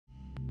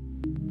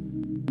Hi,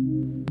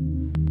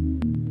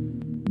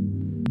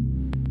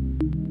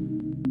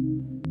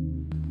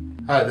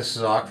 this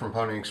is Ak from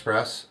Pwn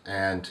Express,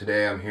 and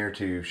today I'm here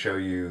to show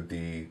you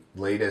the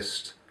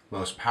latest,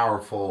 most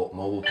powerful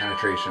mobile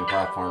penetration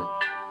platform.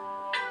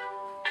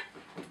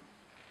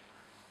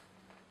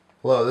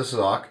 Hello, this is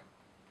Ak.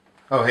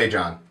 Oh, hey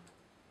John.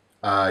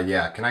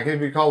 Yeah, can I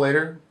give you a call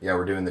later? Yeah,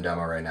 we're doing the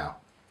demo right now.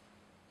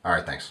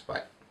 Alright, thanks,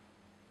 bye.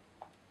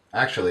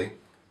 Actually,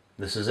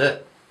 this is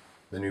it.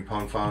 The new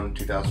Pwn Phone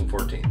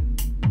 2014.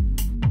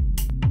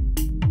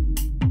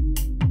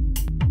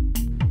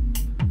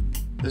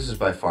 This is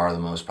by far the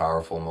most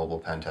powerful mobile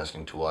pen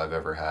testing tool I've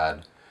ever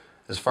had.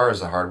 As far as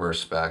the hardware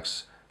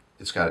specs,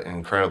 it's got an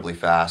incredibly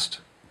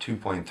fast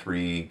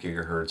 2.3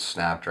 gigahertz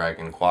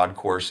Snapdragon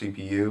quad-core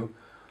CPU.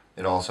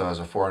 It also has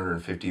a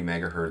 450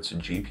 megahertz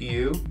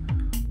GPU.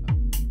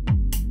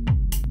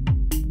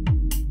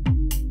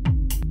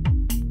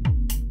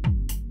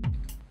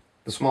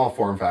 The small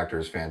form factor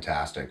is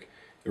fantastic.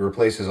 It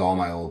replaces all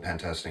my old pen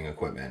testing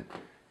equipment.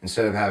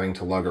 Instead of having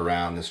to lug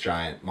around this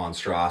giant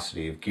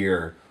monstrosity of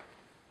gear,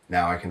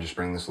 now I can just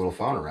bring this little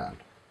phone around.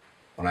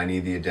 When I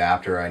need the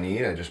adapter I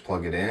need, I just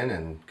plug it in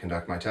and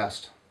conduct my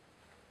test.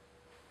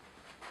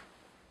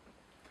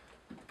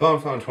 The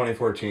Pwn Phone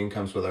 2014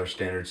 comes with our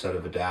standard set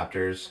of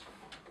adapters.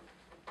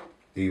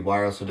 The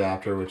wireless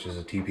adapter, which is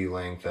a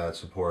TP-Link that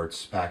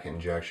supports packet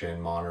injection,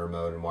 monitor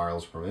mode, and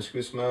wireless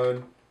promiscuous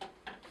mode.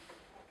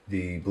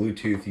 The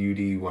Bluetooth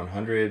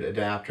UD100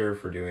 adapter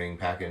for doing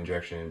packet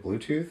injection in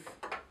Bluetooth.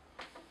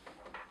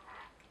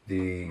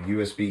 The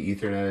USB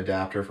Ethernet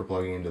adapter for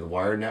plugging into the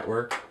wired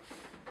network,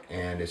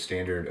 and a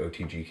standard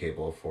OTG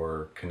cable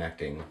for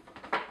connecting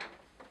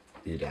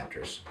the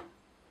adapters.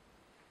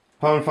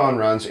 Pwn Phone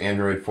runs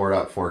Android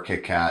 4.4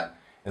 KitKat.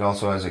 It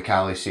also has a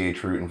Kali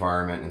CH root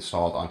environment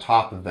installed on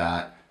top of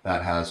that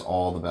that has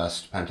all the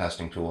best pen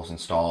testing tools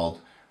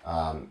installed,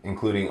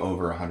 including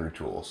over 100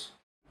 tools.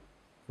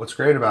 What's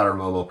great about our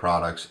mobile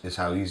products is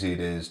how easy it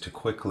is to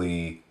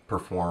quickly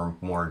perform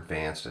more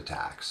advanced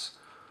attacks.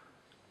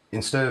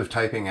 Instead of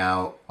typing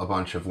out a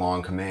bunch of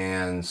long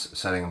commands,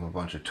 setting up a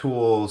bunch of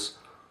tools,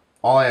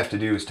 all I have to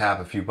do is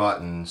tap a few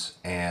buttons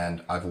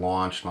and I've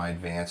launched my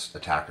advanced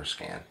attacker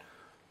scan.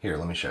 Here,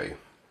 let me show you.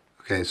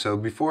 Okay, so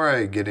before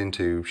I get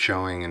into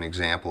showing an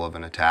example of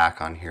an attack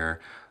on here,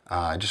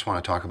 I just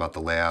want to talk about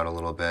the layout a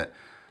little bit.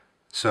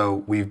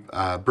 So we've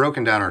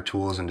broken down our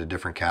tools into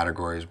different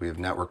categories. We have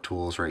network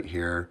tools right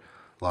here,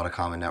 a lot of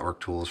common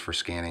network tools for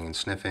scanning and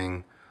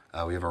sniffing.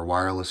 We have our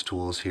wireless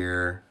tools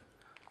here,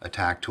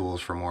 attack tools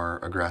for more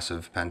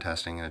aggressive pen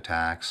testing and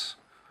attacks,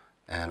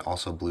 and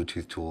also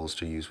Bluetooth tools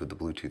to use with the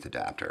Bluetooth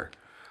adapter.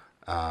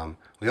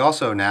 We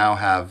also now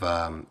have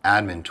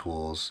admin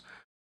tools,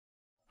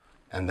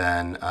 and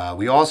then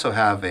we also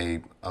have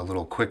a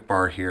little quick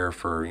bar here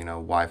for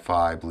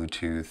Wi-Fi,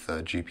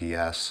 Bluetooth,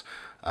 GPS.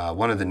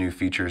 One of the new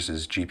features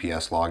is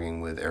GPS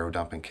logging with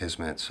AeroDump and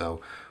Kismet,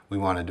 so we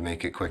wanted to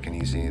make it quick and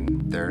easy,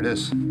 and there it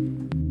is.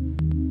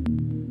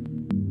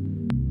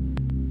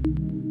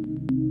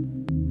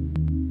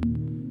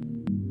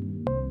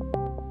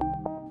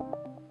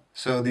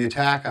 So the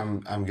attack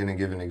I'm going to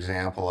give an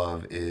example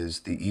of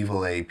is the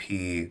Evil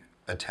AP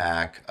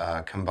attack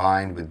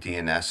combined with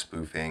DNS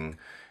spoofing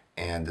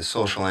and the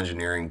social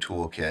engineering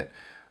toolkit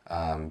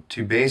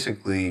to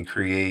basically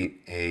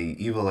create a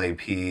Evil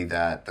AP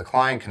that the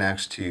client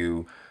connects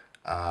to,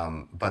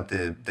 but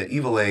the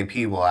Evil AP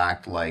will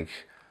act like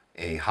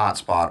a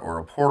hotspot or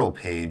a portal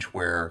page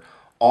where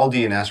all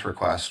DNS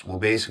requests will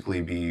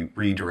basically be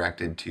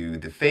redirected to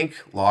the fake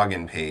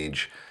login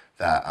page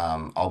that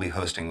I'll be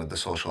hosting with the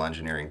social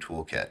engineering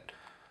toolkit.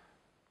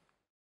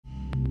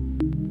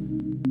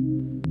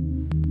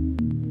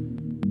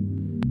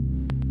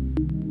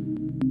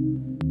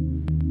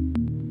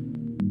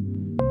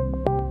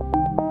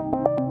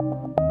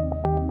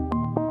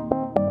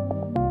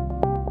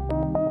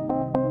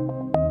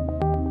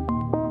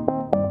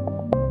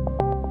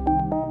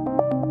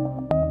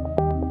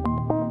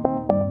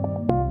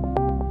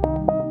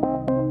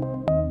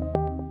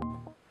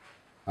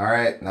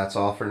 Alright, that's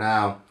all for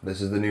now. This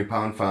is the new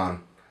Pwn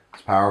Phone.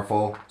 It's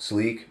powerful,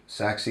 sleek,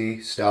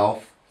 sexy,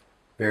 stealth,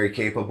 very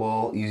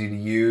capable, easy to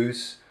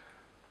use.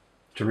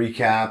 To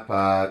recap,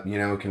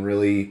 it can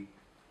really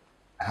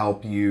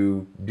help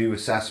you do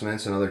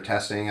assessments and other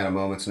testing at a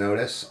moment's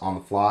notice on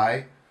the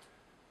fly.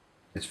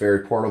 It's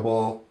very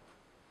portable,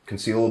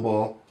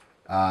 concealable.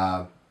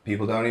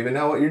 People don't even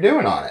know what you're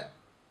doing on it.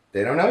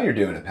 They don't know you're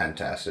doing a pen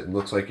test. It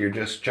looks like you're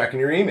just checking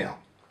your email.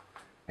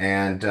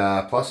 And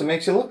plus it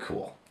makes you look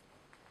cool.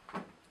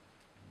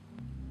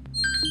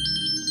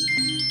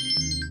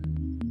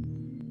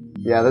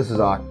 Yeah, this is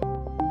Ak.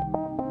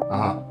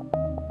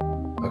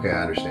 Okay,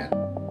 I understand.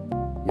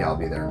 Yeah, I'll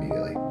be there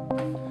immediately.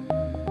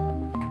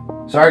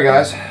 Sorry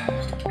guys,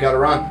 gotta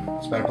run.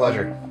 It's been a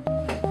pleasure.